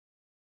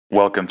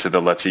Welcome to the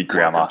Let's Eat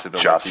Grandma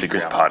Job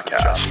Seekers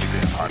Podcast.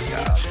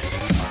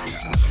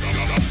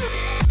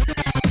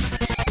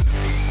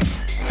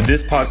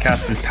 This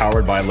podcast is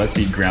powered by Let's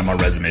Eat Grandma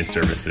Resume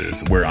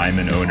Services, where I'm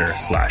an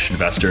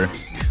owner/investor.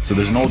 So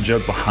there's an old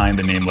joke behind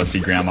the name Let's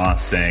Eat Grandma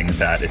saying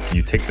that if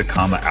you take the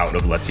comma out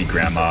of Let's Eat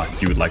Grandma,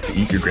 you would like to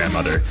eat your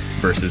grandmother,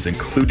 versus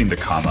including the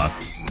comma,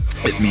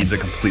 it means a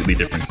completely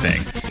different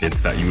thing.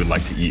 It's that you would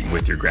like to eat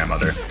with your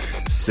grandmother.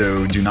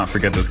 So do not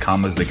forget those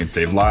commas, they can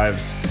save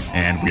lives,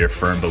 and we are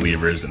firm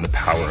believers in the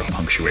power of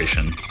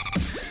punctuation.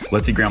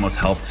 Let's Eat Grandma's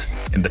helped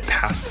in the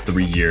past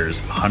 3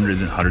 years,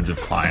 hundreds and hundreds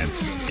of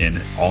clients in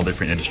all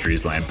different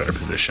industries land better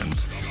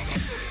positions.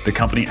 The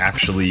company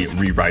actually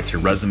rewrites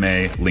your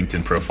resume,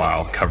 LinkedIn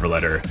profile, cover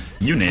letter,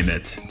 you name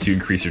it, to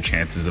increase your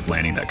chances of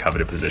landing that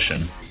coveted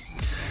position.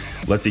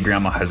 Let's Eat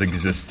Grandma has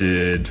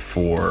existed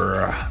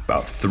for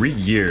about 3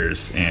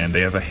 years, and they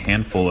have a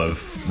handful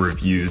of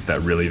reviews that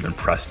really have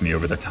impressed me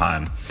over the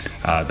time.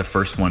 The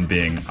first one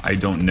being, I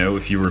don't know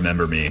if you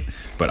remember me,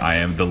 but I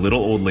am the little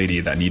old lady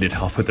that needed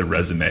help with a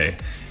resume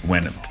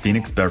when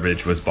Phoenix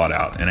Beverage was bought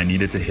out and I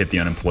needed to hit the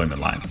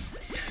unemployment line.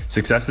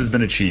 Success has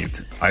been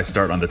achieved. I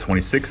start on the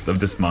 26th of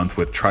this month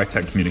with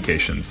TriTech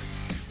Communications.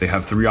 They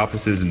have 3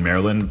 offices in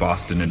Maryland,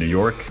 Boston, and New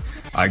York.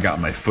 I got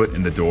my foot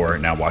in the door,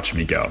 now watch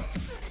me go.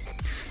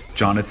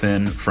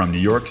 Jonathan from New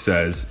York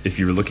says, if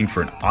you're looking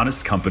for an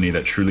honest company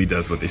that truly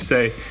does what they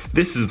say,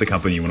 this is the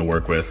company you want to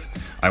work with.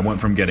 I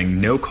went from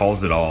getting no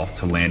calls at all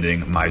to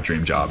landing my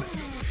dream job.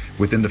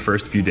 Within the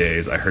first few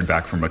days, I heard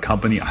back from a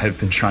company I've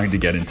been trying to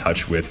get in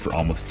touch with for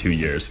almost 2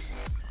 years.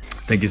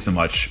 Thank you so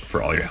much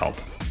for all your help.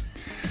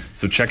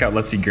 So check out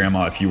Let's Eat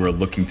Grandma if you are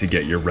looking to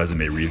get your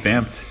resume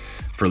revamped.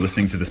 For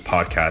listening to this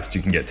podcast,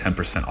 you can get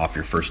 10% off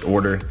your first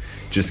order.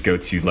 Just go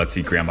to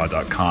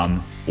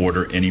letseatgrandma.com,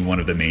 order any one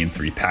of the main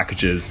 3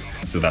 packages.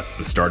 So that's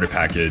the starter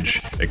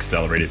package,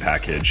 accelerated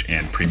package,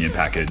 and premium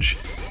package,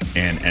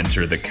 and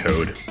enter the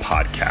code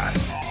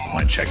podcast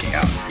when checking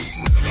out.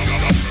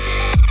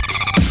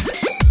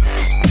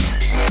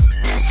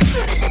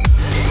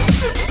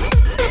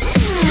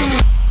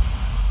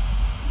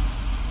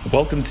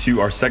 Welcome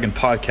to our second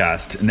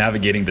podcast,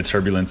 Navigating the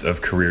Turbulence of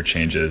Career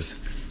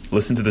Changes.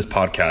 Listen to this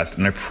podcast,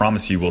 and I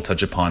promise you we'll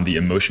touch upon the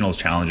emotional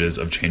challenges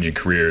of changing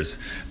careers.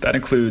 That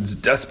includes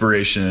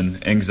desperation,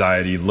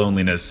 anxiety,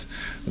 loneliness,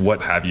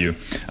 what have you,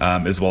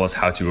 as well as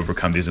how to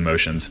overcome these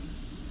emotions.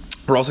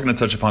 We're also going to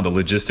touch upon the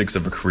logistics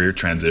of a career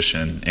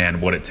transition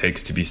and what it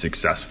takes to be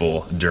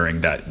successful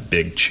during that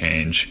big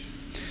change.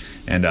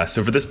 And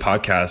so for this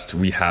podcast,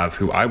 we have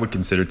who I would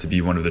consider to be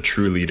one of the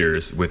true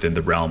leaders within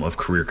the realm of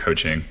career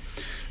coaching.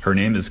 Her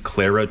name is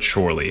Clara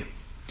Chorley.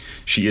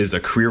 She is a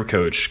career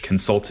coach,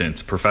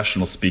 consultant,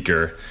 professional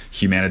speaker,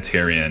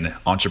 humanitarian,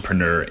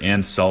 entrepreneur,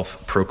 and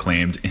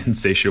self-proclaimed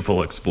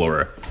insatiable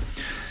explorer.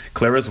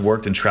 Clara's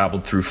worked and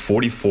traveled through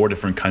 44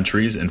 different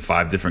countries and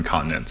 5 different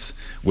continents,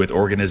 with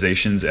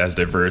organizations as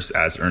diverse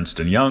as Ernst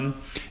 & Young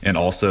and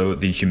also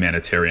the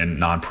humanitarian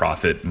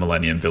nonprofit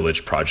Millennium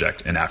Village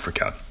Project in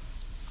Africa.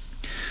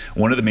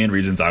 One of the main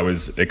reasons I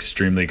was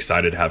extremely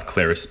excited to have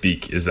Clara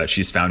speak is that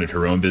she's founded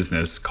her own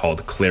business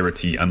called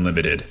Clarity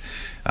Unlimited.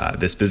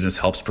 This business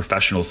helps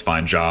professionals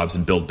find jobs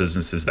and build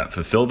businesses that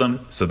fulfill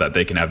them so that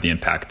they can have the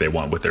impact they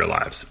want with their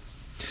lives.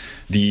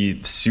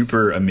 The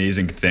super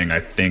amazing thing I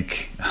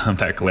think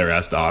that Clara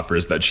has to offer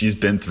is that she's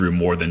been through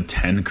more than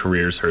 10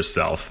 careers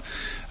herself,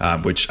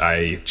 which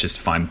I just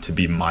find to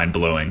be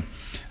mind-blowing.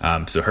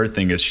 So her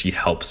thing is she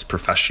helps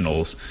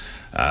professionals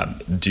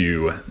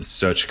do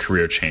such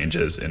career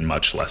changes in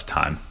much less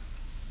time.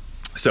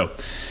 So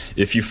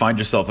if you find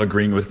yourself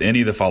agreeing with any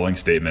of the following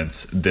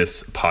statements,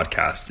 this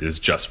podcast is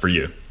just for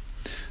you.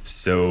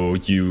 So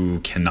you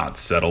cannot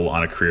settle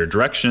on a career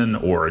direction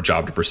or a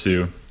job to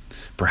pursue.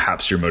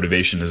 Perhaps your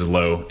motivation is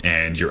low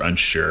and you're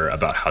unsure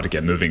about how to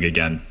get moving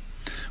again.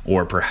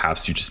 Or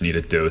perhaps you just need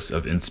a dose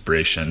of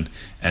inspiration,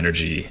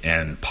 energy,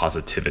 and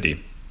positivity.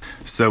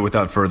 So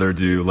without further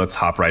ado, let's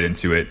hop right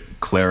into it.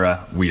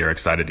 Clara, we are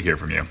excited to hear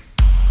from you.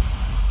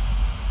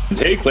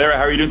 Hey, Clara,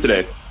 how are you doing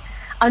today?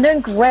 I'm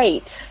doing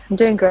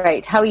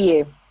great. How are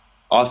you?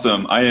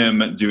 Awesome. I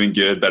am doing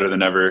good, better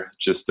than ever.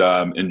 Just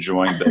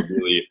enjoying the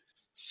really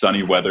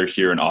sunny weather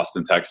here in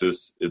Austin,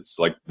 Texas. It's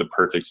like the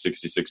perfect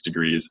 66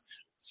 degrees.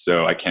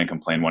 So I can't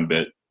complain one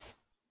bit.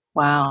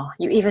 Wow.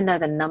 You even know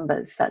the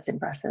numbers. That's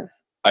impressive.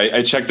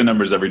 I check the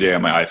numbers every day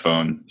on my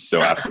iPhone.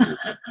 So absolutely.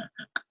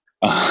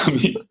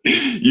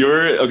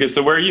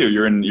 So where are you?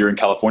 You're in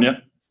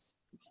California?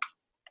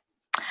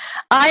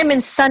 I'm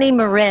in sunny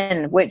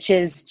Marin, which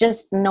is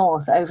just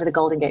north over the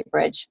Golden Gate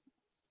Bridge.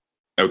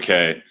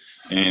 Okay.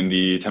 And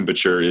the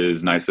temperature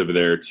is nice over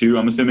there too,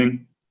 I'm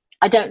assuming?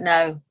 I don't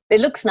know.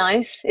 It looks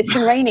nice. It's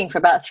been raining for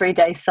about 3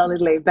 days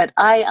solidly, but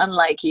I,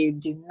 unlike you,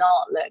 do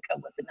not look at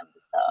what the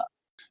numbers are.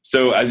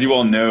 So as you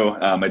all know,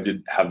 I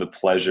did have the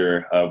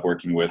pleasure of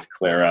working with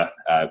Clara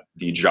at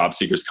the Job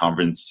Seekers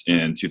Conference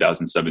in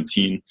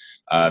 2017.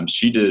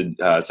 She did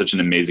such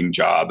an amazing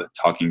job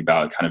talking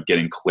about kind of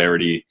getting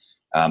clarity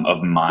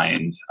of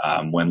mind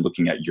when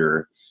looking at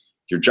your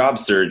job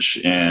search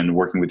and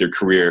working with your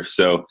career.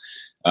 So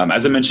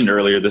As I mentioned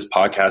earlier, this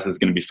podcast is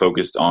going to be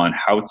focused on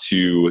how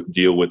to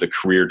deal with a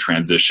career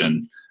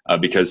transition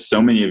because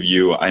so many of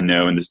you I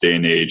know in this day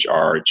and age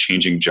are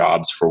changing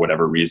jobs for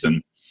whatever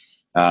reason.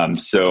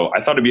 So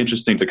I thought it'd be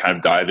interesting to kind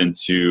of dive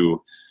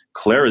into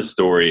Clara's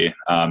story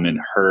and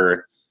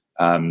her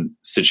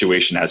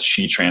situation as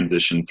she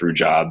transitioned through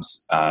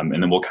jobs. And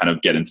then we'll kind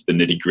of get into the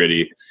nitty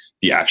gritty,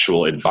 the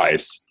actual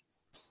advice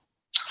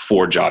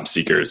for job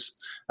seekers.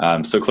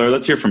 So Clara,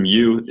 let's hear from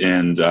you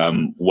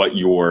and what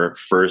your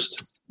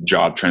first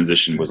job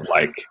transition was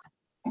like.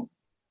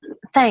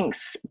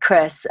 Thanks,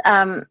 Chris.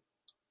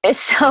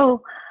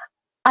 So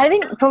I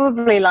think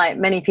probably like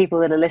many people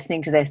that are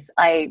listening to this,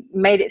 I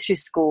made it through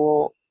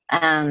school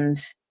and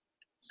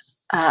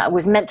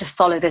was meant to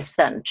follow this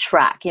certain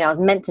track. I was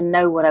meant to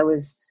know what I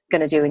was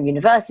going to do in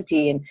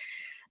university. And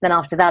then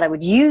after that, I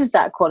would use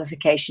that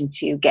qualification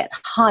to get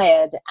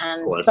hired.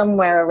 And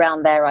somewhere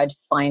around there, I'd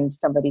find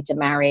somebody to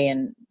marry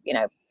and,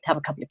 have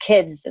a couple of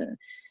kids and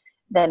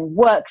then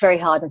work very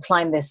hard and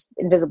climb this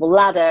invisible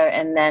ladder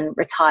and then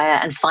retire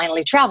and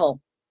finally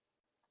travel.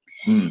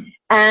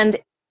 And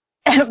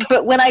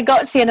but when I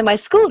got to the end of my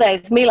school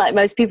days, me, like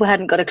most people,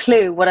 hadn't got a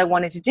clue what I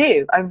wanted to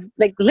do. I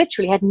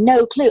literally had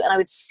no clue. And I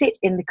would sit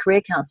in the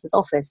career counselor's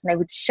office and they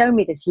would show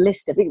me this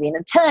list of, you can be an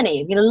attorney,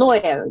 you can be a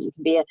lawyer, or you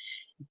can be a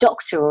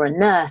doctor or a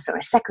nurse or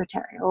a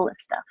secretary, all this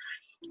stuff.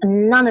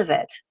 And none of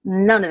it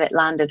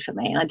landed for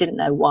me. And I didn't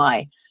know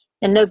why.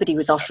 And nobody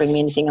was offering me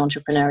anything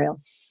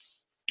entrepreneurial.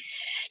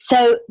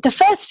 So the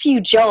first few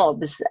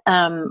jobs,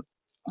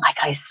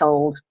 I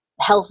sold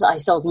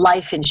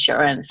life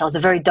insurance. I was a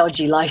very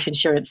dodgy life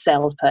insurance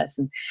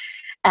salesperson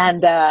and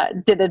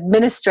did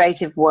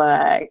administrative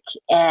work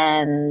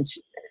and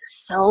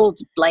sold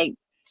like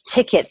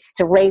tickets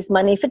to raise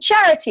money for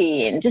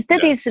charity and just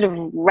did these sort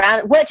of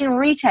worked in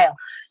retail.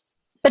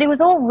 But it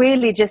was all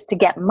really just to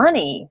get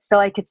money so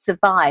I could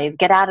survive,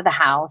 get out of the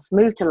house,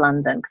 move to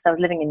London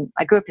because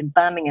I grew up in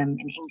Birmingham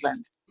in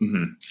England,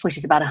 which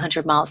is about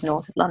 100 miles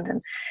north of London.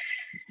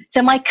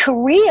 So my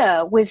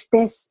career was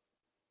this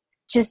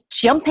just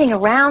jumping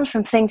around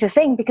from thing to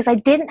thing because I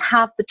didn't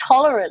have the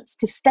tolerance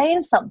to stay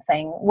in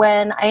something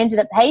when I ended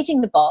up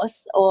hating the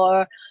boss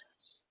or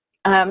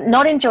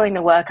not enjoying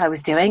the work I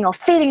was doing or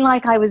feeling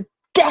like I was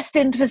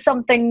destined for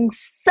something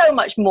so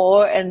much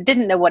more and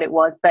didn't know what it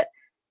was, but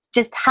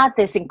just had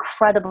this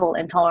incredible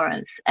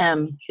intolerance.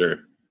 Sure.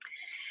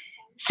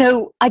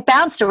 So I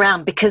bounced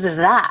around because of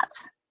that,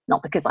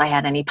 not because I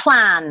had any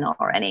plan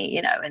or any,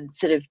 and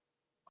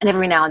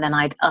every now and then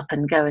I'd up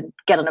and go and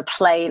get on a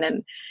plane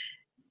and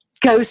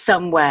go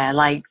somewhere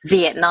like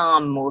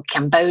Vietnam or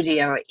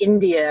Cambodia or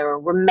India or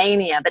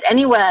Romania, but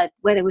anywhere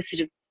where there was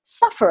sort of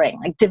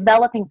suffering, like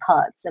developing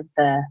parts of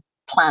the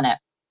planet.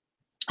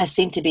 I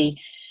seemed to be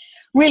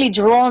really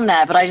drawn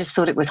there, but I just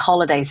thought it was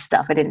holiday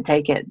stuff. I didn't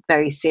take it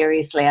very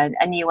seriously. I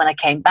knew when I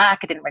came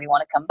back, I didn't really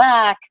want to come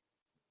back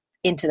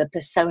into the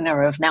persona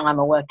of now I'm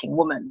a working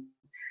woman.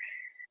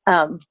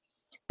 But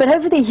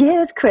over the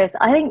years, Chris,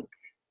 I think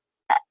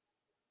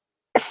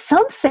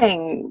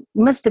something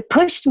must have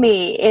pushed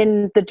me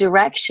in the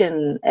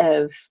direction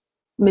of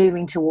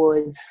moving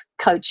towards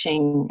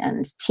coaching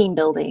and team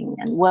building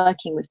and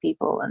working with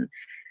people. And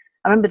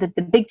I remember that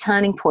the big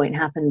turning point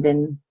happened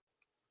in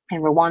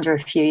Rwanda a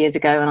few years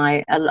ago, and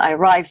I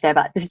arrived there,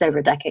 this is over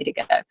a decade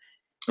ago,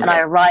 and I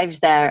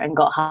arrived there and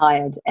got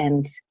hired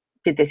and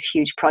did this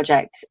huge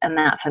project, and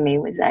that for me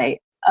was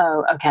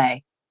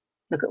okay,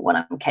 look at what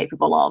I'm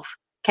capable of.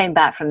 Came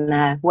back from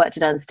there, worked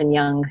at Ernst &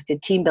 Young,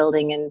 did team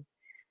building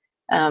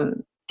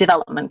and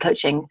development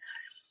coaching,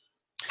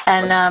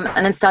 and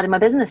then started my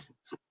business.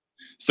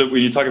 So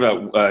when you talk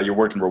about your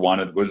work in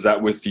Rwanda, was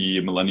that with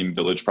the Millennium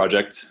Village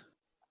Project?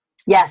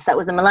 Yes, that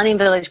was the Millennium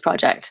Village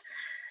Project.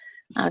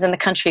 I was in the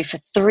country for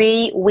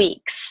 3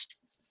 weeks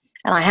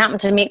and I happened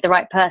to meet the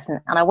right person.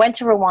 And I went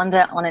to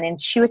Rwanda on an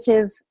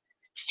intuitive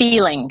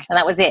feeling, and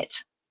that was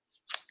it.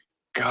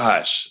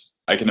 Gosh,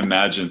 I can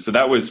imagine. So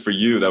that was for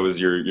you, that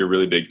was your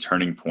really big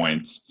turning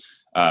point,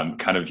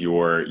 kind of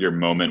your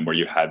moment where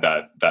you had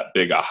that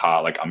big aha,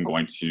 like I'm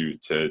going to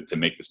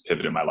make this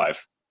pivot in my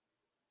life.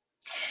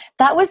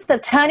 That was the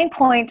turning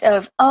point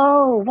of,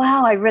 oh,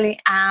 wow, I really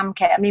am.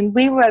 I mean,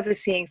 we were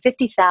overseeing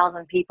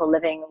 50,000 people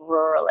living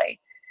rurally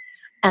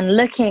and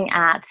looking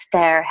at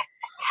their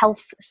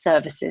health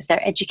services,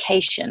 their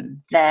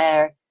education,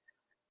 their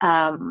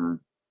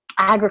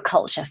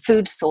agriculture,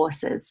 food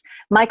sources,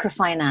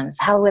 microfinance,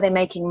 how were they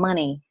making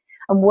money?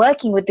 And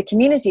working with the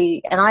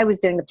community, and I was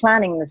doing the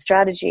planning and the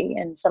strategy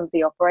and some of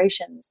the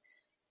operations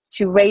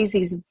to raise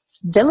these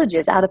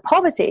villages out of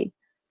poverty.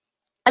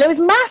 And it was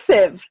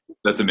massive.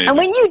 That's amazing.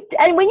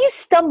 And when you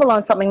stumble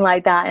on something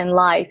like that in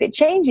life, it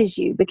changes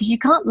you because you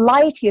can't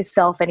lie to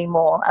yourself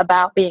anymore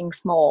about being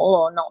small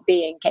or not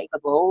being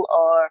capable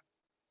or,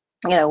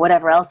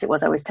 whatever else it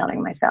was I was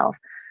telling myself.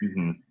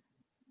 Mm-hmm.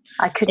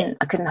 I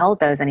couldn't hold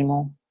those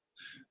anymore.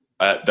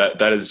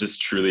 That is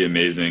just truly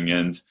amazing.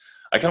 And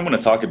I kind of want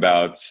to talk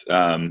about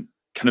kind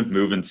of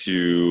move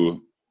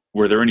into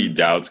were there any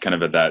doubts kind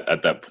of at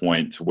that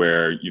point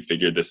where you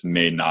figured this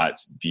may not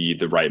be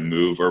the right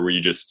move, or were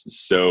you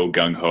just so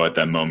gung ho at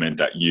that moment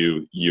that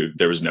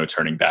there was no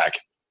turning back?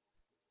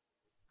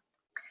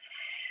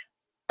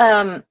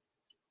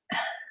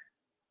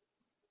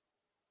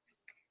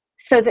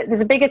 So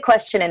there's a bigger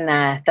question in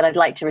there that I'd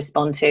like to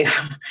respond to.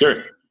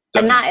 Sure. Definitely.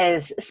 And that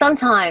is,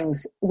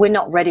 sometimes we're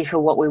not ready for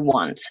what we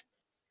want.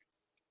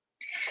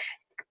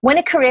 When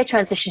a career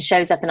transition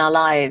shows up in our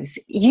lives,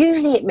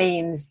 usually it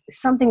means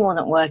something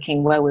wasn't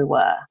working where we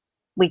were.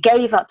 We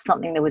gave up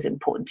something that was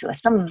important to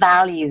us, some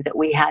value that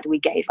we had, we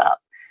gave up.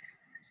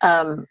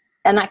 And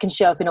that can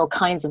show up in all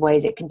kinds of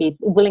ways. It can be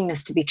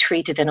willingness to be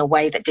treated in a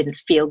way that didn't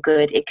feel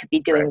good. It could be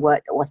doing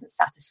work that wasn't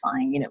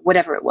satisfying,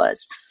 whatever it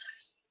was.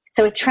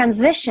 So a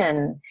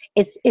transition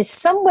is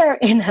somewhere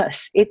in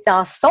us. It's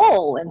our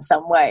soul in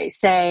some way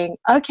saying,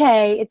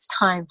 okay, it's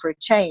time for a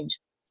change.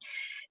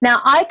 Now,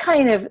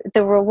 the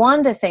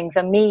Rwanda thing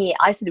for me,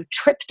 I sort of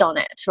tripped on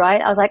it, right?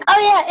 I was like, oh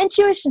yeah,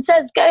 intuition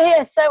says go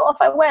here. So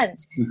off I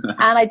went.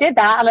 And I did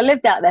that, and I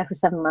lived out there for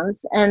 7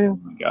 months. And oh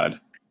my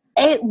God.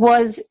 It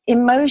was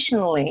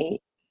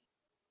emotionally,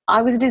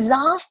 I was a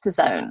disaster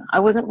zone. I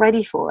wasn't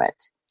ready for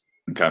it.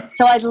 Okay.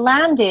 So I'd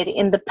landed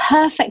in the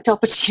perfect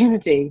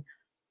opportunity,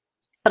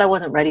 but I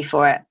wasn't ready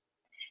for it.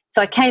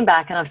 So I came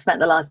back, and I've spent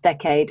the last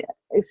decade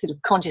sort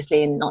of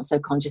consciously and not so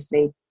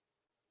consciously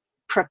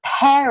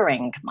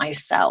preparing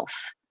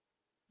myself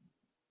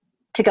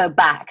to go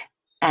back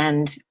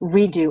and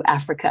redo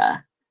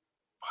Africa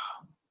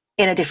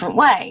in a different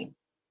way.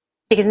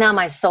 Because now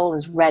my soul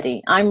is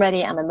ready. I'm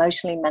ready. I'm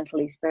emotionally,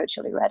 mentally,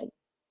 spiritually ready.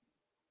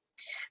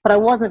 But I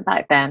wasn't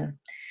back then.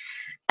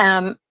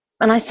 And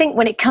I think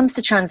when it comes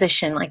to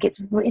transition,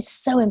 it's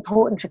so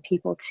important for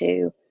people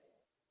to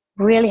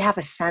really have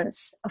a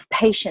sense of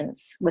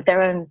patience with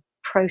their own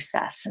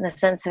process and a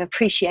sense of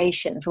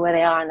appreciation for where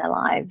they are in their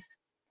lives.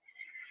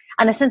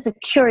 And a sense of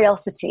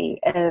curiosity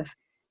of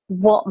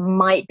what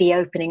might be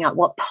opening up,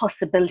 what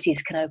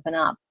possibilities can open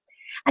up.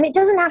 And it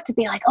doesn't have to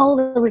be like, oh,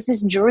 there was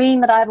this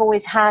dream that I've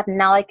always had and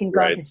now I can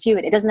go and pursue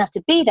it. It doesn't have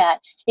to be that.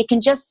 It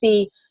can just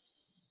be,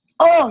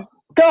 oh,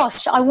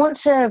 gosh, I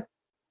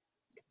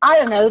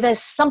don't know, there's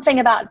something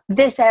about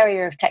this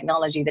area of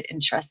technology that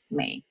interests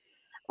me.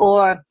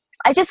 Or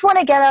I just want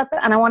to get up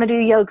and I want to do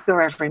yoga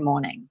every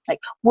morning. Like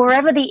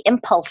wherever the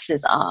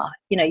impulses are,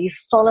 you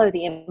follow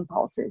the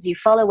impulses. You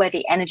follow where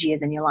the energy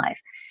is in your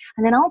life.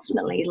 And then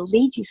ultimately it'll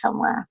lead you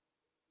somewhere.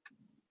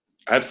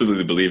 I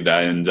absolutely believe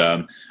that. And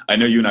I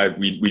know you and I,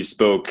 we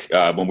spoke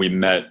when we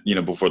met,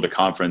 before the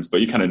conference,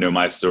 but you kind of know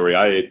my story.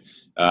 I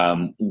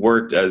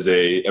worked as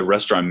a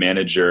restaurant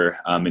manager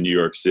in New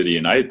York City,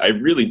 and I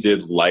really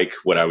did like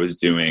what I was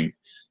doing.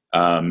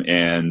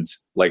 And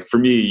like for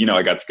me,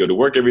 I got to go to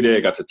work every day. I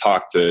got to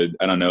talk to,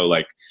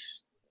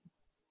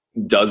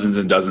 dozens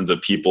and dozens of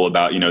people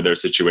about, their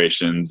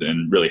situations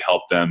and really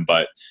help them.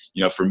 But,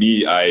 for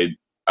me,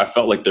 I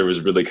felt like there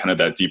was really kind of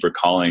that deeper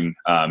calling.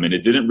 And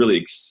it didn't really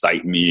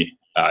excite me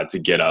to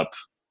get up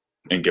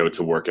and go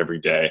to work every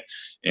day.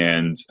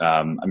 And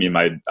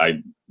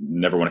I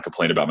never want to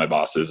complain about my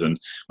bosses and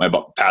my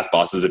past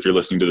bosses. If you're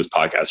listening to this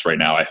podcast right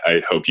now,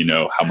 I hope you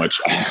know how much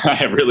I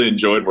have really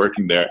enjoyed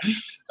working there.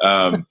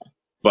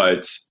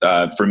 But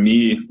for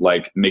me,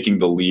 like making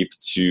the leap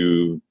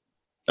to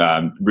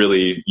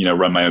really,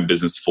 run my own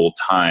business full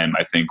time,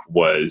 I think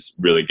was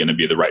really going to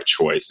be the right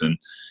choice. And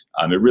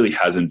it really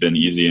hasn't been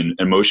easy, and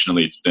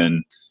emotionally it's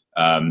been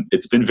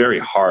very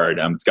hard.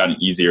 It's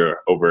gotten easier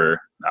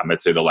over,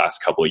 I'd say, the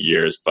last couple of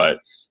years, but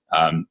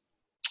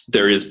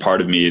there is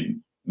part of me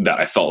that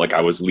I felt like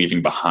I was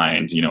leaving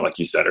behind, like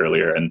you said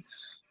earlier. And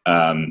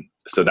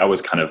so that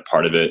was kind of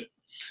part of it.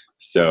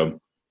 So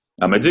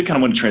I did kind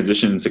of want to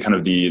transition to kind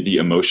of the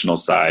emotional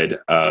side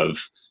of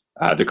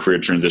the career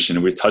transition.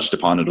 And we've touched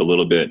upon it a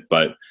little bit,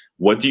 but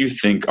what do you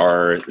think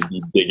are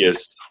the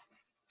biggest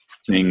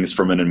things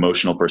from an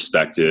emotional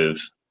perspective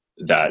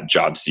that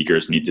job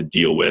seekers need to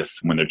deal with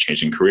when they're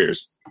changing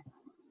careers?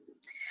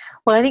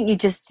 Well, I think you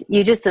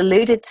just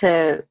alluded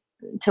to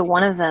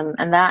one of them,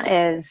 and that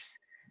is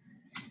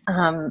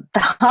the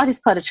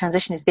hardest part of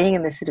transition is being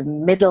in this sort of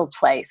middle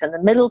place. And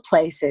the middle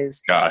place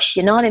is,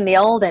 you're not in the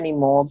old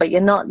anymore, but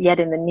you're not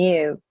yet in the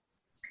new.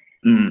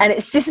 And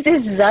it's just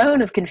this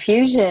zone of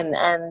confusion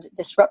and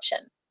disruption.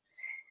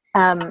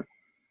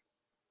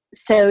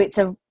 So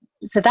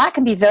that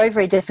can be very,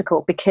 very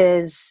difficult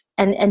because,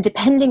 and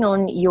depending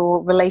on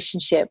your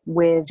relationship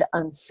with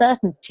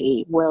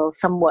uncertainty will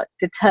somewhat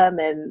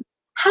determine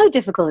how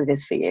difficult it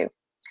is for you.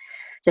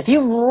 So if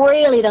you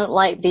really don't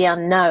like the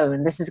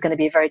unknown, this is going to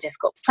be a very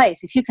difficult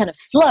place. If you kind of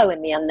flow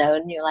in the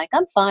unknown, you're like,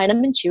 I'm fine,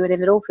 I'm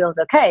intuitive, it all feels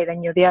okay,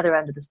 then you're the other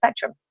end of the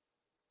spectrum.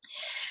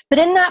 But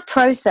in that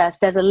process,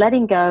 there's a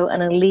letting go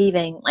and a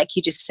leaving, like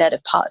you just said,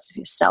 of parts of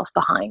yourself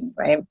behind,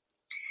 right?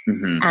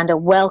 Mm-hmm. And a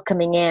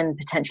welcoming in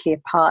potentially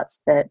of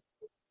parts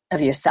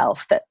of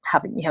yourself that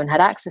you haven't had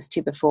access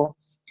to before.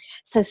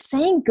 So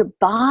saying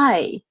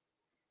goodbye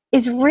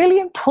is really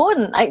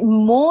important, like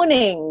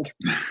mourning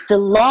the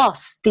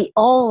loss, the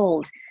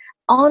old,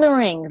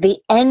 honoring the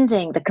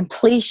ending, the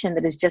completion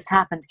that has just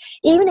happened.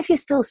 Even if you're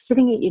still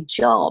sitting at your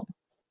job,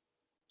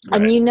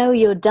 right. and you know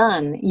you're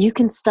done, you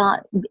can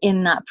start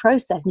in that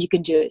process, and you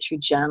can do it through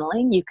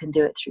journaling. You can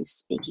do it through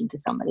speaking to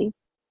somebody.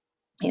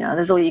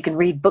 There's all you can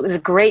read.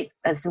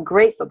 There's some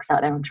great books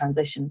out there on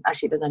transition.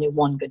 Actually, there's only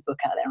one good book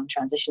out there on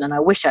transition, and I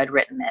wish I'd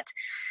written it,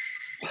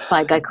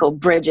 by a guy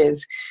called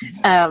Bridges.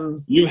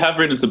 You have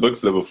written some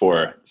books though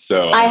before,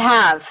 so I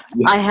have,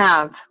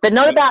 but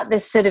not about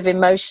this sort of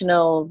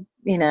emotional,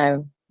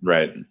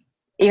 right.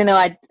 Even though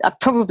I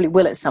probably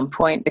will at some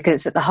point, because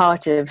it's at the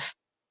heart of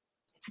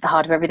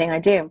everything I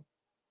do.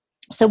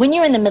 So when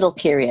you're in the middle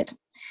period,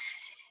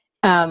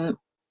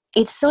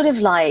 it's sort of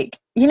like,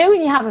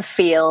 when you have a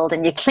field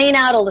and you clean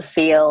out all the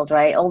field,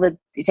 right?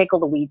 You take all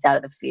the weeds out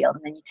of the field,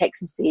 and then you take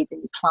some seeds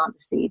and you plant the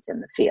seeds in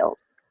the field.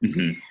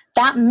 Mm-hmm.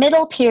 That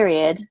middle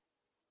period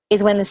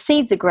is when the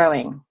seeds are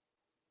growing.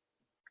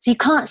 So you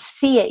can't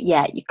see it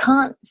yet. You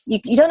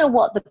don't know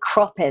what the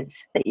crop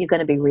is that you're going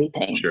to be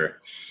reaping. Sure.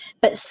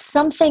 But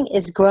something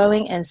is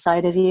growing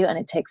inside of you, and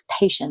it takes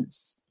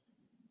patience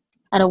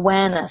and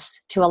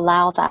awareness to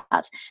allow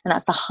that. And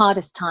that's the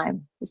hardest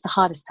time. It's the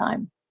hardest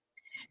time.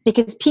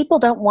 Because people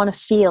don't want to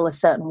feel a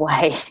certain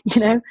way,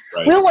 Right.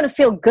 We all want to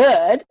feel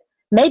good.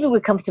 Maybe we're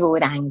comfortable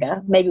with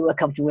anger. Maybe we're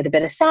comfortable with a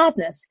bit of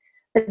sadness.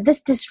 But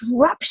this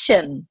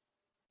disruption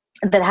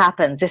that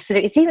happens,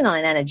 it's even on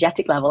an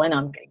energetic level. I know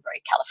I'm getting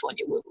very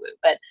California woo-woo,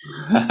 but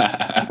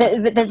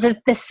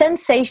the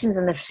sensations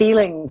and the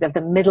feelings of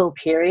the middle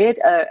period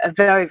are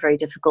very, very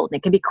difficult. And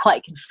it can be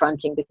quite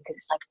confronting, because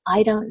it's like,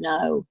 I don't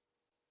know.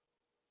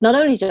 Not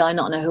only do I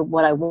not know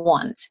what I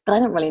want, but I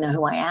don't really know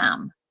who I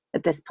am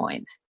at this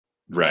point.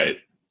 Right.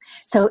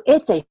 So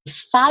it's a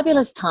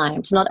fabulous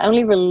time to not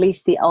only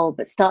release the old,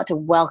 but start to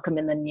welcome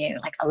in the new,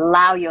 like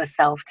allow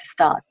yourself to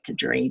start to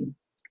dream.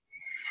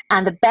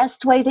 And the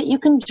best way that you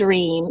can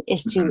dream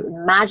is to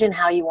imagine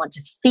how you want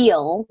to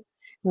feel,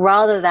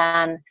 rather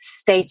than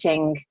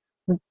stating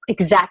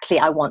exactly,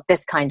 I want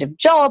this kind of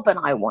job, and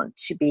I want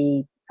to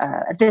be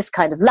at this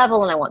kind of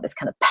level, and I want this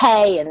kind of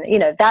pay. And,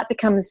 that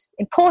becomes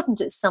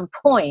important at some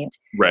point.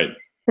 Right.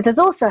 But there's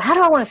also, how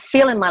do I want to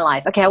feel in my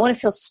life? Okay, I want to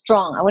feel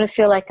strong. I want to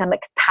feel like I'm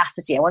at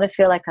capacity. I want to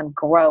feel like I'm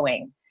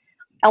growing.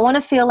 I want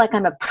to feel like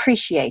I'm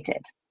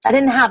appreciated. I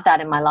didn't have that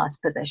in my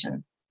last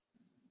position.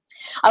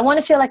 I want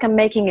to feel like I'm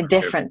making a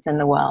difference in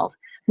the world.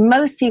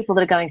 Most people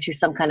that are going through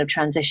some kind of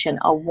transition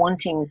are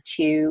wanting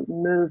to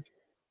move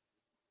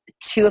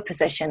to a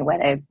position where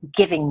they're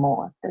giving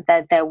more.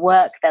 Their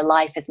work, their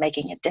life is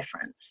making a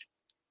difference,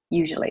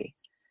 usually.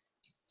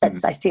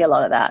 I see a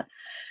lot of that.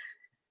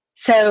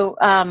 So,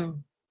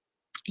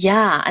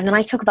 yeah. And then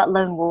I talk about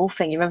lone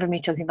wolfing. You remember me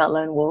talking about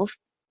lone wolf?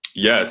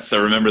 Yes, I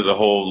remember the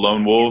whole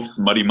lone wolf,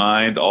 muddy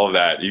mind, all of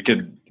that. You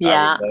could,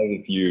 yeah. I would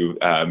love if you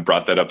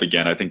brought that up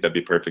again. I think that'd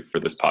be perfect for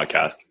this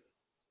podcast.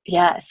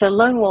 Yeah, so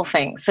lone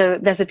wolfing. So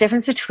there's a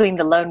difference between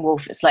the lone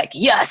wolf. It's like,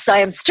 yes, I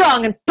am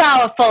strong and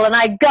powerful, and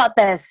I got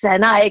this,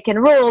 and I can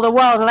rule the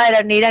world, and I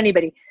don't need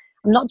anybody.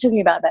 I'm not talking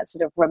about that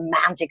sort of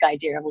romantic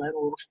idea of lone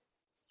wolf.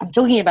 I'm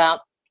talking about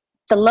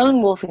the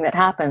lone wolfing that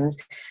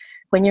happens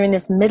when you're in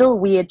this middle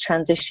weird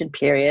transition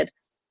period,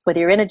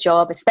 whether you're in a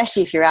job,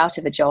 especially if you're out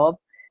of a job.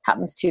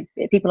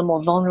 People are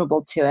more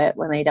vulnerable to it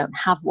when they don't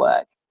have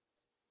work,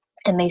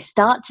 and they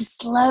start to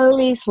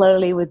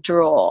slowly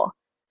withdraw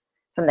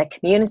from their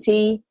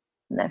community,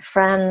 from their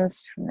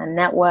friends, from their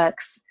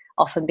networks,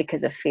 often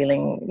because of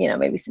feeling,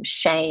 maybe some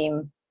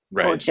shame,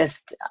 right. Or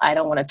just, I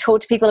don't want to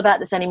talk to people about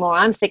this anymore.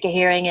 I'm sick of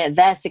hearing it.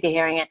 They're sick of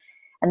hearing it.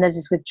 And there's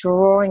this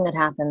withdrawing that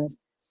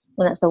happens.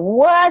 And that's the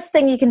worst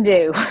thing you can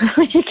do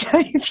when you're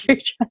going through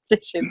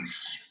transition.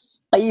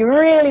 Like, you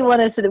really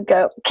want to sort of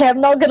go, okay,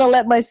 I'm not going to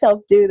let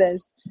myself do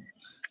this.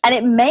 And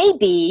it may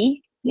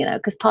be,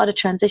 because part of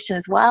transition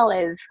as well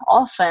is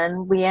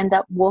often we end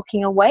up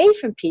walking away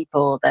from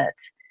people that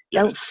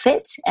don't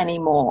fit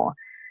anymore.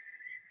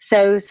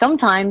 So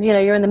sometimes,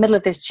 you're in the middle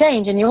of this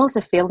change, and you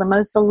also feel the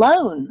most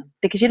alone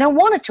because you don't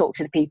want to talk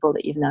to the people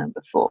that you've known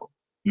before.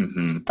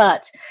 Mm-hmm.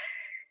 But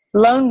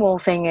lone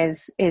wolfing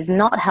is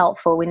not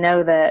helpful. We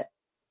know that,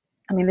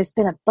 there's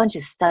been a bunch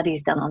of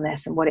studies done on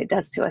this and what it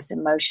does to us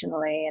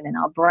emotionally and in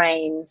our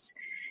brains,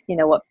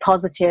 what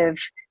positive,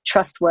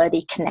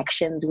 trustworthy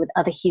connections with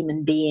other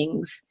human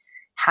beings,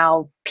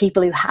 how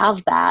people who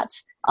have that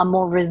are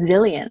more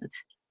resilient.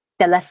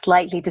 They're less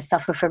likely to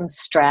suffer from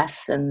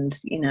stress and,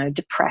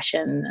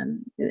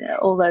 depression and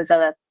all those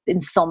other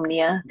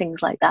insomnia,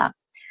 things like that.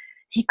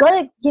 So you got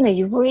to,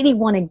 you really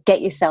want to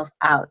get yourself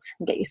out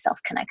and get yourself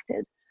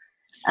connected.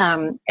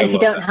 And if you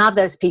don't have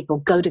those people,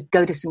 go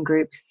to some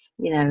groups,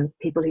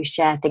 people who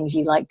share things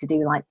you like to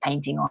do, like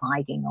painting or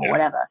hiking or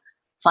whatever.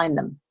 Find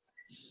them.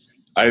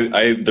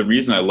 The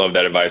reason I love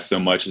that advice so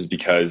much is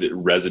because it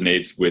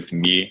resonates with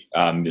me.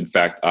 In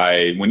fact,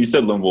 when you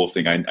said lone wolf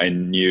thing, I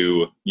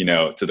knew,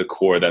 to the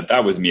core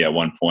that was me at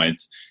one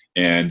point.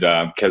 And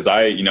because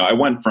I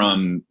went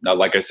from,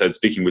 like I said,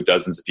 speaking with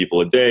dozens of people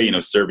a day,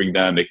 serving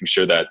them, making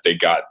sure that they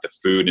got the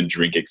food and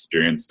drink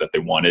experience that they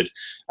wanted,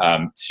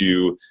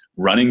 to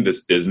running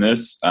this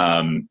business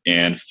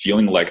and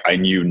feeling like I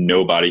knew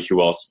nobody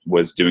who else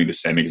was doing the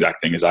same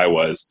exact thing as I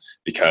was.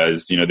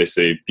 Because, they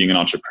say being an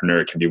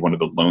entrepreneur can be one of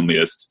the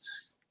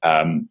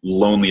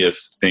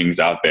loneliest things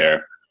out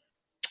there.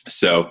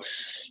 So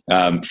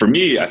for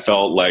me, I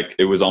felt like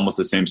it was almost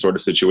the same sort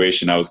of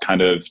situation. I was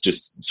kind of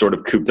just sort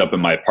of cooped up in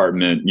my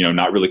apartment,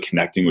 not really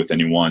connecting with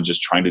anyone,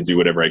 just trying to do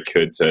whatever I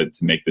could to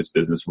make this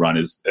business run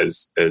as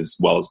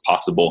well as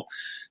possible.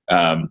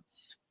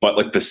 But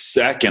like the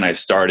second I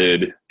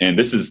started, and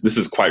this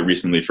is quite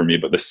recently for me,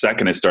 but the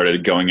second I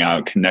started going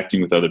out,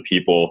 connecting with other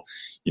people,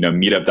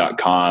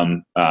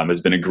 meetup.com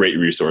has been a great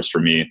resource for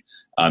me.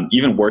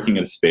 Even working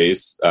in a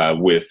space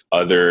with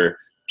other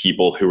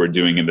people who are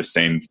doing in the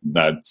same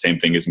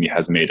thing as me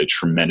has made a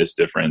tremendous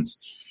difference.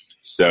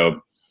 So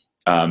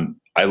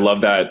I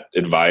love that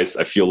advice.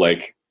 I feel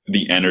like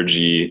the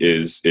energy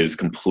is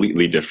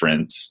completely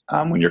different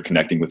when you're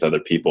connecting with other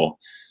people.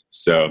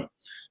 So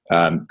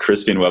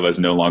Chris Villanueva is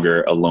no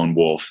longer a lone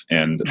wolf,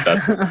 and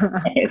that's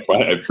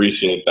I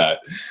appreciate that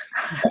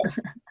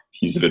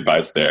piece of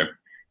advice there.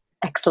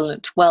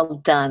 Excellent. Well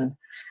done.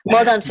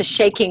 Well done for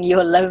shaking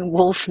your lone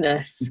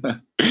wolfness.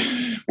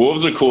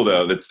 Wolves are cool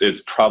though.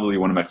 It's probably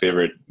one of my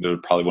favorite. They're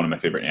probably one of my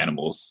favorite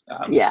animals.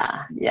 Yeah.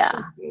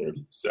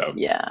 So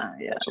yeah.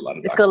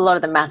 It's got a lot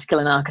of the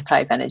masculine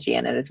archetype energy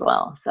in it as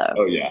well. So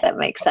that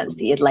makes sense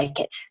that you'd like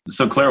it.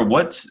 So Claire,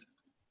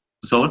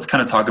 so let's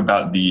kind of talk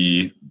about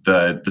the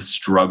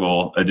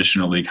struggle.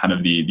 Additionally, kind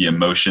of the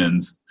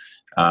emotions.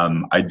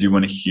 I do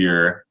want to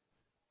hear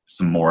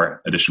some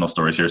more additional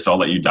stories here. So I'll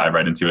let you dive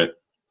right into it.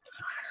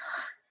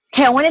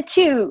 Okay, I wanted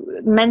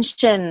to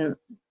mention,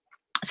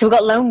 so we've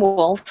got lone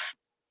wolf,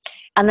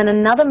 and then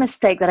another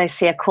mistake that I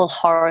see are called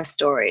horror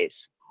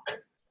stories.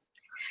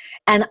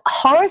 And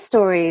horror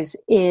stories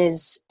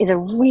is a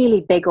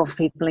really big one for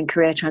people in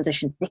career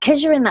transition,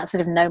 because you're in that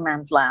sort of no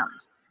man's land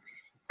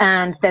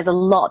and there's a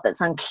lot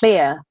that's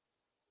unclear.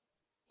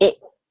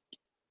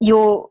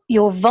 Your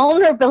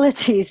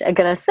vulnerabilities are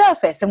going to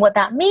surface, and what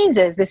that means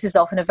is this is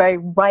often a very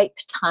ripe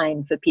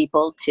time for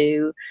people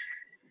to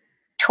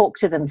talk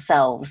to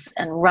themselves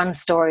and run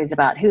stories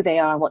about who they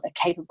are and what they're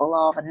capable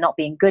of, and not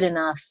being good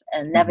enough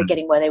and never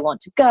getting where they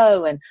want to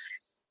go. And,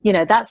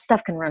 that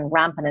stuff can run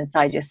rampant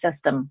inside your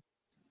system.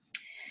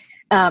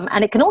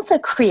 And it can also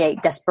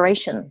create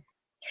desperation.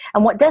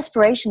 And what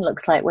desperation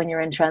looks like when you're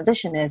in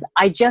transition is,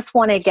 I just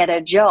want to get a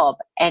job.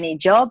 Any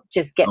job,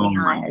 just get me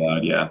hired. Oh my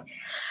God, yeah.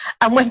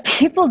 And when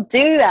people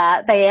do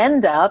that, they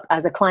end up,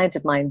 as a client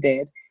of mine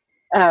did,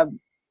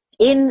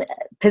 in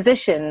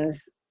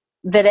positions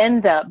that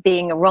end up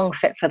being a wrong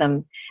fit for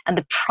them. And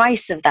the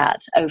price of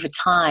that over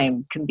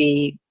time can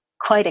be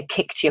quite a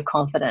kick to your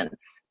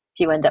confidence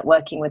if you end up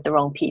working with the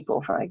wrong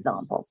people, for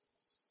example.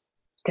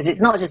 Because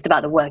it's not just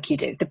about the work you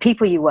do. The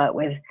people you work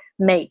with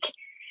make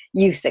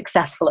you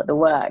successful at the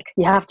work.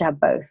 You have to have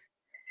both.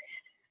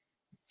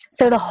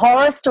 So the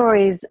horror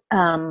stories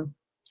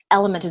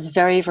element is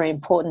very, very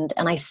important.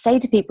 And I say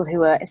to people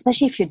who are,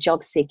 especially if you're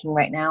job seeking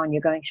right now and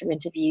you're going through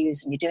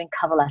interviews and you're doing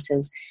cover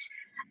letters,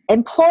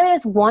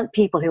 employers want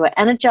people who are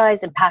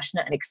energized and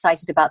passionate and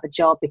excited about the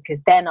job,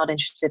 because they're not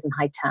interested in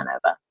high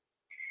turnover.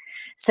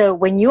 So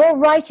when you're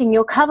writing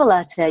your cover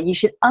letter, you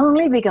should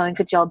only be going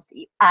for jobs that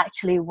you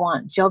actually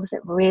want, jobs that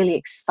really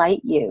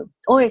excite you.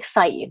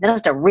 They don't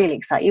have to really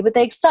excite you, but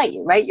they excite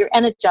you, right? You're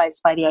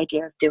energized by the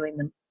idea of doing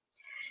them.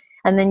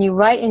 And then you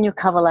write in your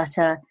cover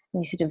letter,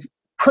 and you sort of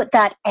put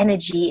that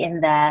energy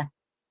in there.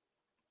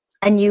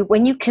 And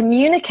when you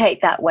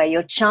communicate that way,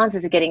 your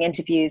chances of getting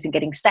interviews and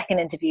getting second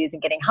interviews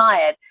and getting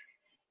hired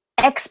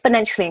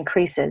exponentially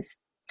increases.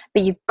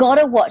 But you've got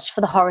to watch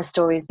for the horror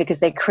stories, because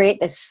they create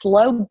this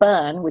slow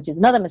burn, which is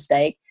another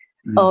mistake,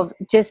 of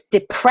just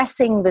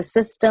depressing the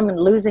system and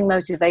losing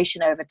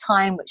motivation over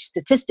time, which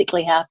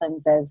statistically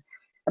happens as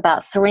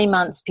about 3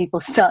 months people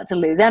start to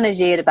lose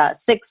energy. At about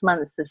 6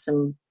 months, there's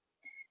some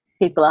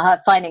people are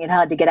finding it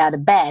hard to get out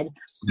of bed.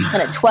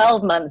 And at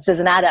 12 months,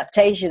 there's an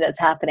adaptation that's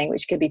happening,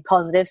 which could be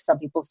positive. Some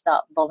people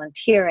start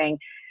volunteering,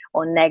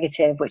 or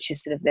negative, which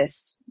is sort of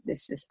this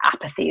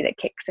apathy that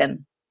kicks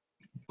in.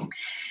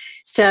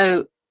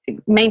 So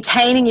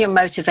maintaining your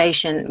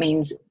motivation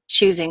means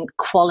choosing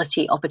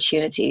quality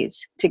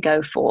opportunities to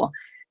go for,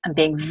 and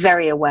being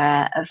very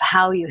aware of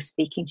how you're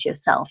speaking to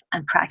yourself,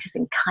 and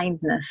practicing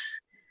kindness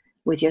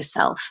with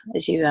yourself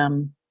as you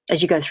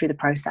go through the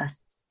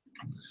process.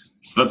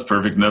 So that's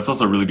perfect. And that's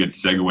also a really good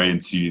segue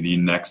into the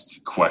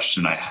next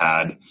question I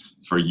had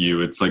for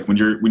you. It's like when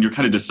you're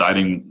kind of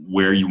deciding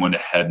where you want to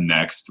head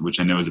next, which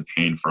I know is a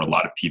pain for a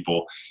lot of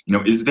people,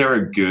 is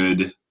there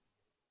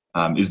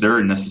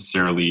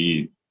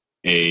necessarily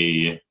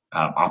a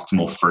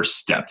optimal first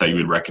step that you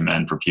would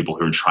recommend for people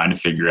who are trying to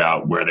figure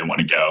out where they want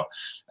to go?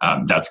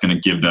 That's going to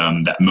give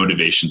them that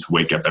motivation to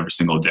wake up every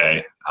single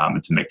day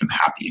and to make them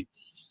happy.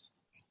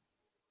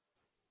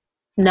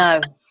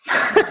 No.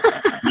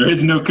 There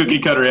is no cookie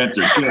cutter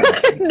answer.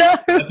 Good. No.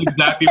 That's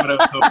exactly what I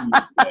was hoping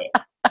you'd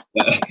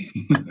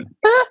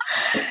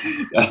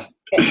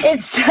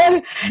say.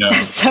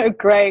 It's so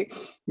great.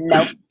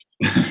 No,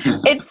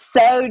 it's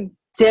so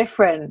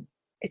different.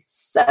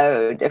 It's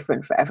so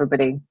different for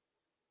everybody.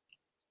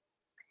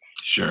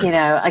 Sure.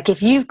 Like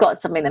if you've got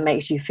something that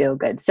makes you feel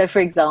good. So for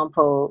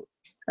example,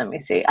 let me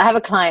see. I have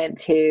a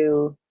client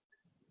who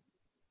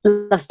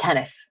loves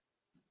tennis.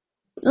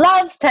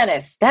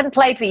 Hadn't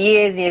played for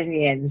years and years and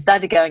years, and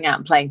started going out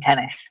and playing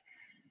tennis.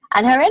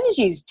 And her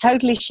energy's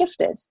totally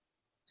shifted.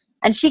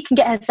 And she can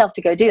get herself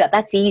to go do that.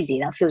 That's easy.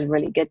 That feels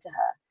really good to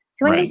her.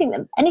 So Right.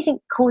 anything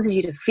causes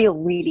you to feel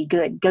really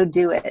good, go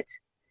do it.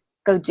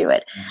 Go do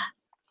it.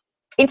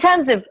 In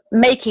terms of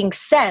making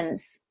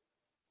sense,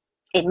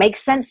 it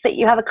makes sense that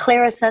you have a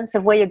clearer sense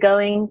of where you're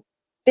going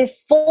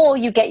before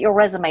you get your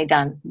resume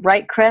done.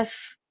 Right,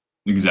 Chris?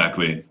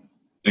 Exactly.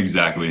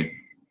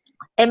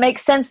 It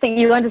makes sense that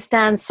you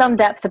understand some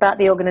depth about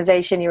the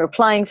organization you're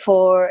applying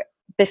for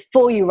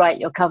before you write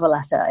your cover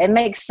letter. It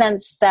makes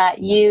sense that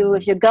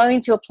if you're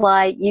going to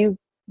apply, you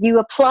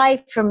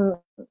apply from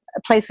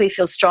a place where you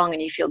feel strong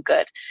and you feel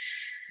good.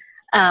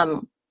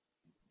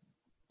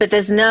 But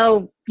there's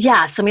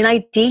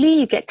ideally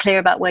you get clear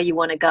about where you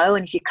want to go.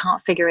 And if you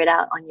can't figure it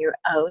out on your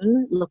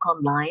own, look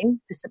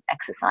online for some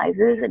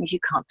exercises. And if you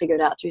can't figure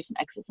it out through some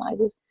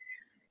exercises,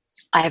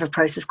 I have a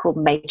process called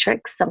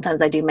Matrix.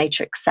 Sometimes I do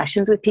Matrix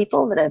sessions with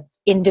people that are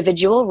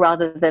individual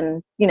rather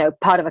than,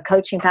 part of a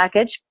coaching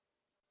package.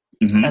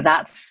 Mm-hmm. So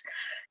that's,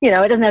 it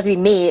doesn't have to be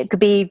me. It could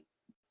be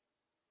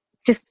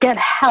just get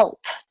help.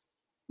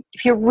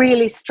 If you're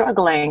really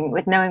struggling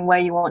with knowing where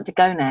you want to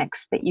go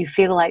next, but you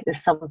feel like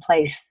there's some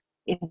place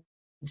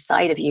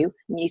inside of you,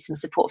 you need some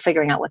support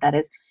figuring out what that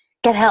is,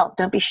 get help.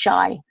 Don't be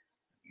shy.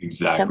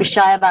 Exactly. Don't be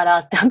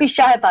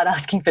shy about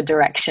asking for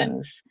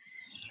directions.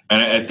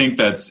 And I think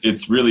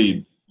it's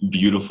really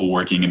beautiful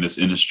working in this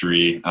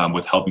industry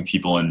with helping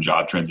people in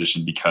job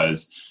transition,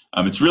 because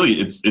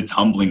it's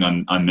humbling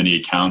on many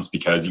accounts,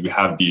 because you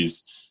have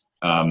these,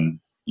 a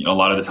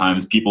lot of the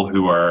times people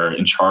who are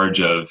in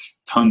charge of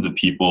tons of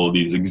people,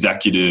 these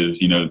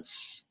executives,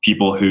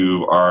 people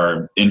who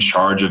are in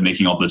charge of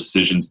making all the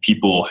decisions,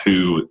 people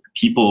who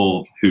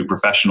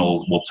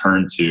professionals will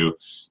turn to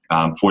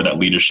for that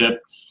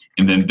leadership.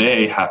 And then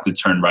they have to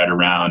turn right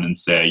around and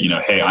say,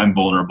 hey, I'm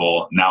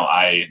vulnerable. Now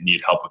I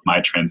need help with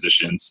my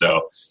transition.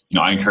 So,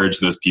 I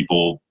encourage those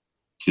people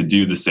to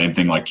do the same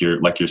thing, like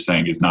you're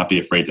saying, is not be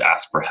afraid to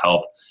ask for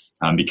help,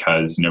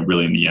 because,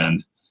 really in the end,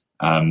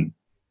 I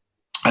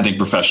think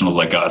professionals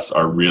like us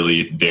are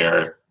really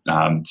there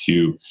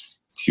to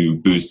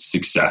boost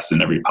success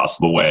in every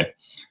possible way.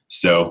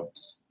 So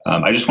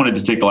I just wanted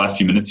to take the last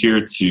few minutes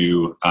here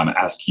to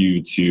ask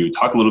you to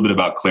talk a little bit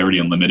about Clarity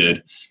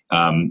Unlimited,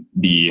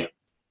 the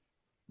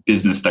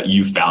business that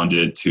you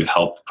founded to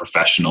help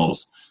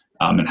professionals,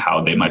 and how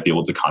they might be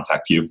able to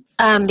contact you.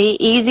 The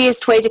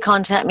easiest way to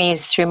contact me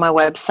is through my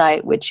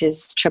website, which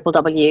is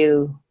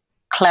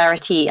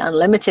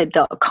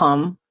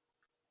www.clarityunlimited.com.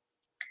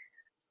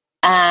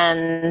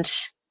 And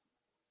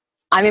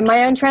I'm in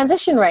my own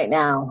transition right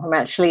now. I'm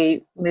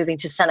actually moving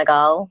to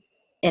Senegal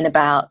in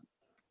about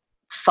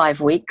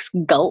 5 weeks.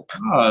 Gulp.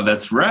 Oh,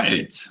 that's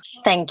right.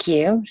 Thank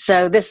you.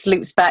 So this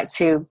loops back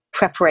to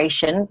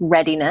preparation,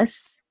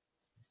 readiness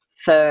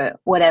for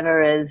whatever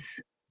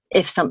is,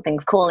 if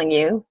something's calling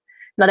you.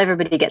 Not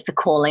everybody gets a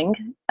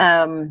calling,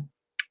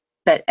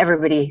 but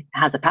everybody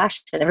has a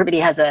passion. Everybody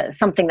has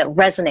something that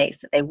resonates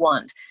that they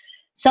want.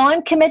 So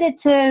I'm committed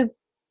to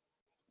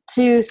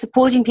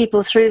supporting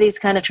people through these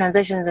kind of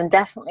transitions, and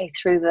definitely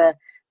through the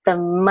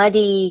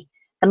muddy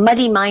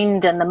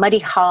mind and the muddy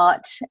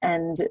heart,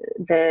 and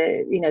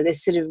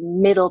this sort of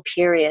middle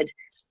period.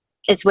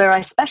 It's where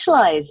I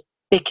specialize,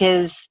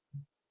 because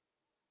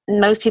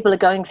most people are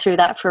going through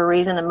that for a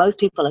reason, and most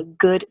people are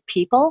good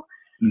people.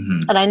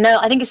 Mm-hmm. And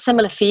I think it's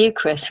similar for you,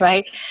 Chris,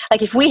 right?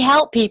 Like if we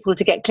help people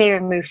to get clear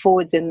and move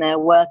forwards in their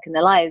work and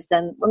their lives,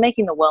 then we're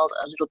making the world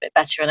a little bit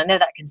better. And I know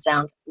that can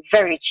sound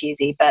very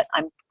cheesy, but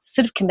I'm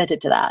sort of committed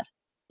to that.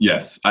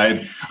 Yes.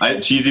 I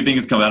cheesy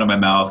things come out of my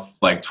mouth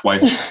like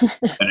twice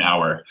an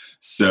hour.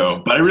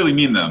 So, but I really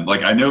mean them.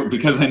 Like I know,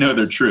 because I know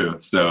they're true.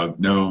 So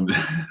no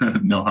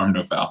harm,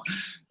 no foul.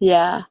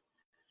 Yeah.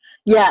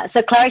 Yeah.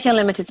 So Clarity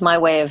Unlimited is my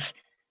way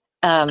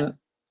of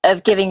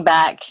giving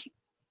back,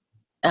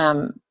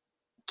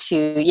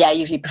 to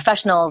usually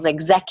professionals,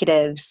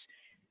 executives,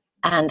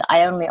 and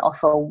I only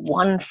offer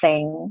one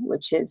thing,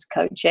 which is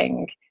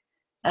coaching,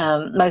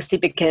 mostly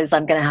because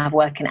I'm going to have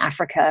work in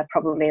Africa,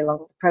 probably along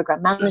the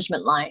program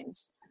management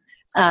lines.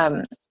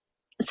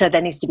 So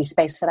there needs to be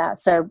space for that.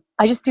 So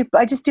I just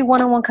do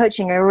one-on-one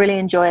coaching. I really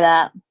enjoy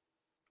that.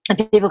 And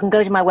people can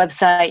go to my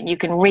website and you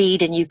can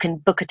read and you can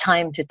book a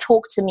time to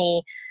talk to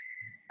me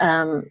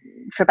for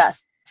about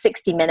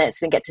 60 minutes.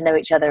 We can get to know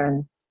each other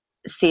and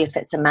see if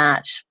it's a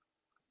match.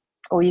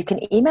 Or you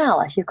can email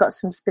if you've got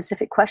some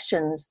specific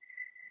questions.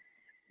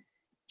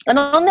 And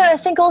on there, I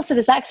think also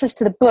there's access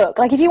to the book.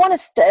 Like if you want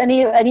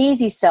an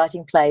easy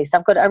starting place,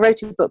 I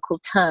wrote a book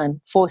called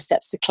Turn, 4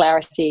 Steps to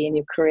Clarity in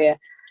Your Career.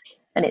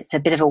 and it's a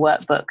bit of a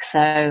workbook.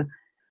 So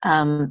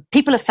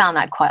people have found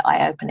that quite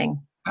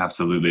eye-opening.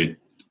 Absolutely.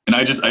 And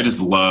I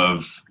just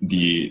love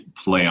the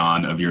play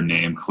on of your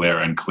name,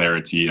 Clara, and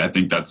clarity. I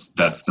think that's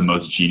the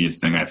most genius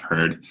thing I've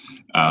heard.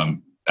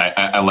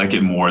 I like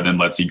it more than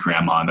Let's Eat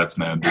Grandma. That's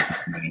my own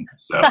business name.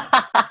 So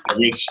I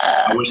wish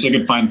I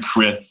could find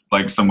Chris,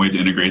 like some way to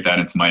integrate that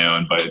into my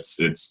own, but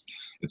it's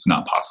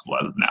not possible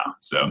as of now.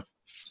 So,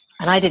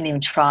 and I didn't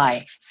even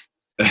try.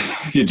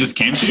 It just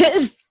came to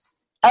you.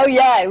 Oh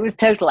yeah, it was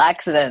total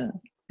accident,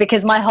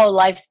 because my whole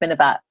life's been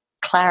about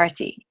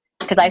clarity.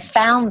 Because I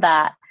found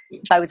that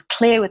if I was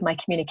clear with my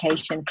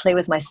communication, clear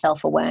with my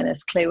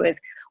self-awareness, clear with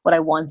what I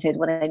wanted,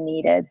 what I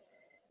needed,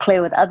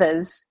 clear with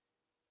others,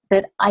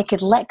 that I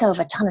could let go of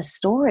a ton of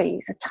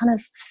stories, a ton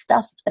of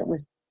stuff that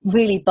was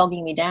really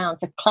bogging me down.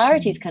 So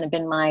clarity has kind of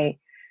been my,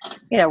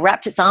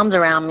 wrapped its arms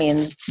around me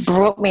and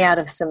brought me out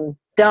of some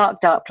dark,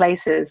 dark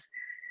places.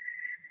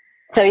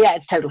 So yeah,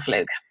 it's total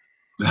fluke.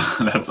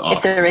 That's awesome.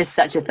 If there is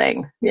such a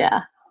thing.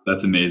 Yeah.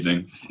 That's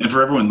amazing. And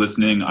for everyone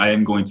listening, I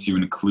am going to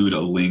include a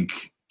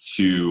link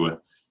to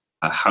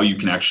how you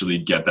can actually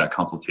get that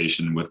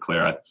consultation with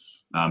Clara.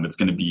 It's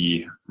going to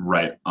be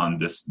right on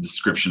this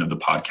description of the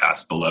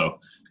podcast below.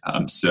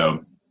 So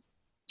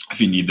if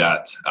you need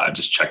that,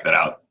 just check that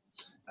out.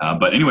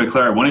 But anyway,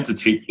 Clara, I wanted to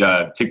take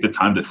the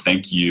time to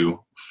thank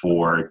you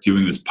for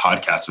doing this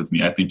podcast with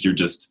me. I think you're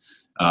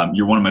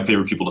you're one of my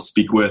favorite people to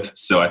speak with.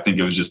 So I think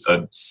it was just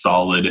a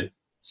solid,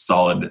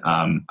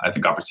 I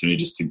think, opportunity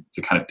just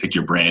to kind of pick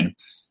your brain.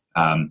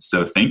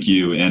 So thank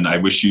you. And I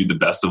wish you the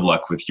best of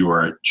luck with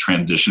your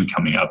transition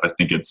coming up. I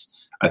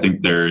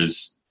think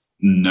there's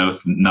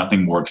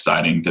nothing more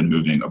exciting than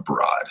moving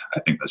abroad. I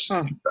think that's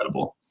just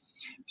incredible.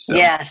 So.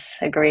 Yes,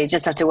 agree.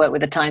 Just have to work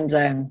with the time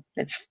zone.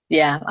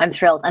 I'm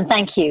thrilled. And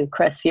thank you,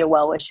 Chris, for your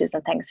well wishes,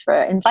 and thanks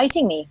for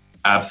inviting me.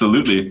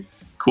 Absolutely.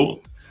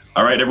 Cool.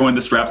 All right, everyone,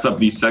 this wraps up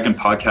the second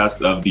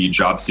podcast of the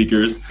Job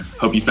Seekers.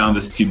 Hope you found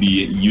this to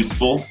be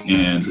useful,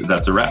 and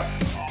that's a wrap.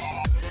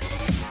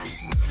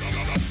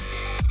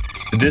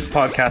 This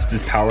podcast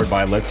is powered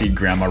by Let's Eat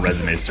Grandma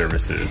Resume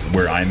Services,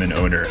 where I'm an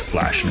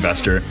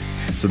owner/investor.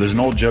 So there's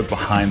an old joke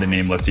behind the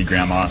name Let's Eat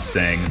Grandma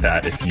saying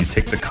that if you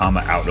take the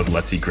comma out of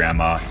Let's Eat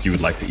Grandma, you would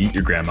like to eat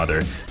your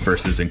grandmother,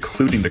 versus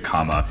including the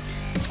comma,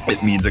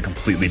 it means a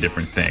completely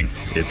different thing.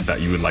 It's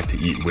that you would like to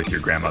eat with your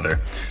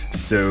grandmother.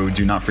 So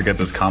do not forget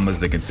those commas.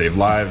 They can save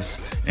lives,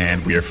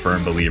 and we are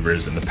firm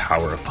believers in the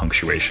power of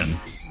punctuation.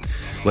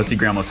 Let's Eat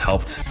Grandma's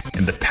helped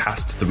in the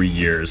past 3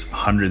 years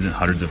hundreds and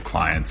hundreds of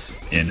clients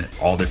in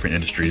all different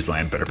industries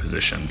land better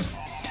positions.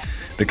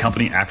 The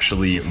company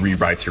actually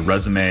rewrites your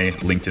resume,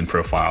 LinkedIn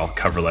profile,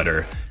 cover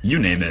letter, you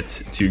name it,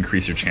 to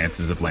increase your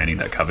chances of landing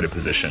that coveted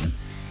position.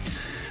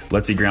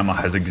 Let's Eat Grandma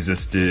has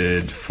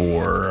existed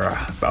for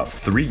about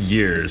 3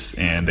 years,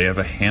 and they have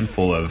a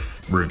handful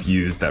of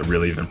reviews that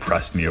really have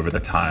impressed me over the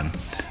time.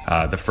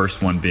 The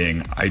first one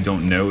being, I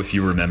don't know if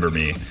you remember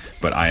me,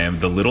 but I am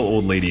the little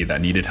old lady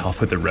that needed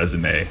help with a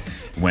resume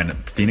when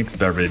Phoenix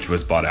Beverage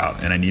was bought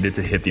out and I needed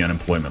to hit the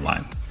unemployment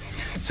line.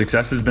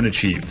 Success has been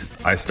achieved.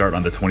 I start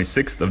on the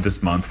 26th of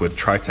this month with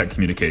TriTech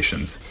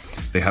Communications.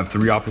 They have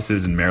 3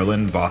 offices in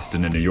Maryland,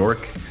 Boston, and New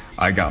York.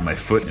 I got my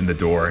foot in the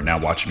door, now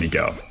watch me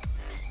go.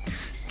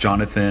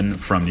 Jonathan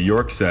from New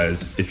York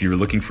says, if you're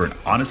looking for an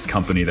honest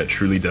company that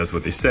truly does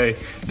what they say,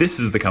 this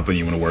is the company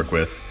you want to work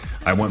with.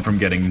 I went from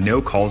getting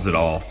no calls at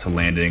all to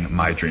landing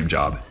my dream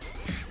job.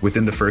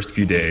 Within the first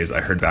few days, I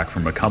heard back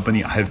from a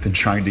company I've been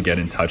trying to get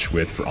in touch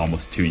with for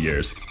almost 2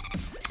 years.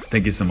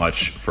 Thank you so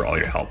much for all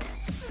your help.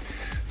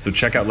 So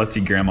check out Let's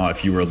Eat Grandma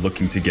if you are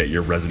looking to get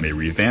your resume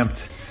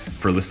revamped.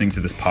 For listening to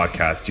this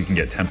podcast, you can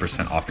get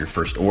 10% off your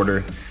first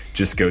order.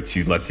 Just go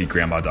to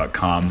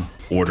letseatgrandma.com,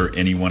 order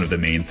any one of the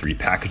main 3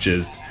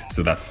 packages.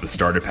 So that's the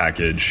starter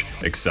package,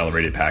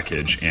 accelerated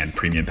package, and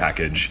premium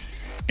package,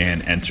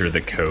 and enter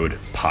the code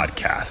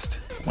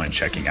podcast when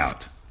checking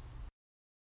out.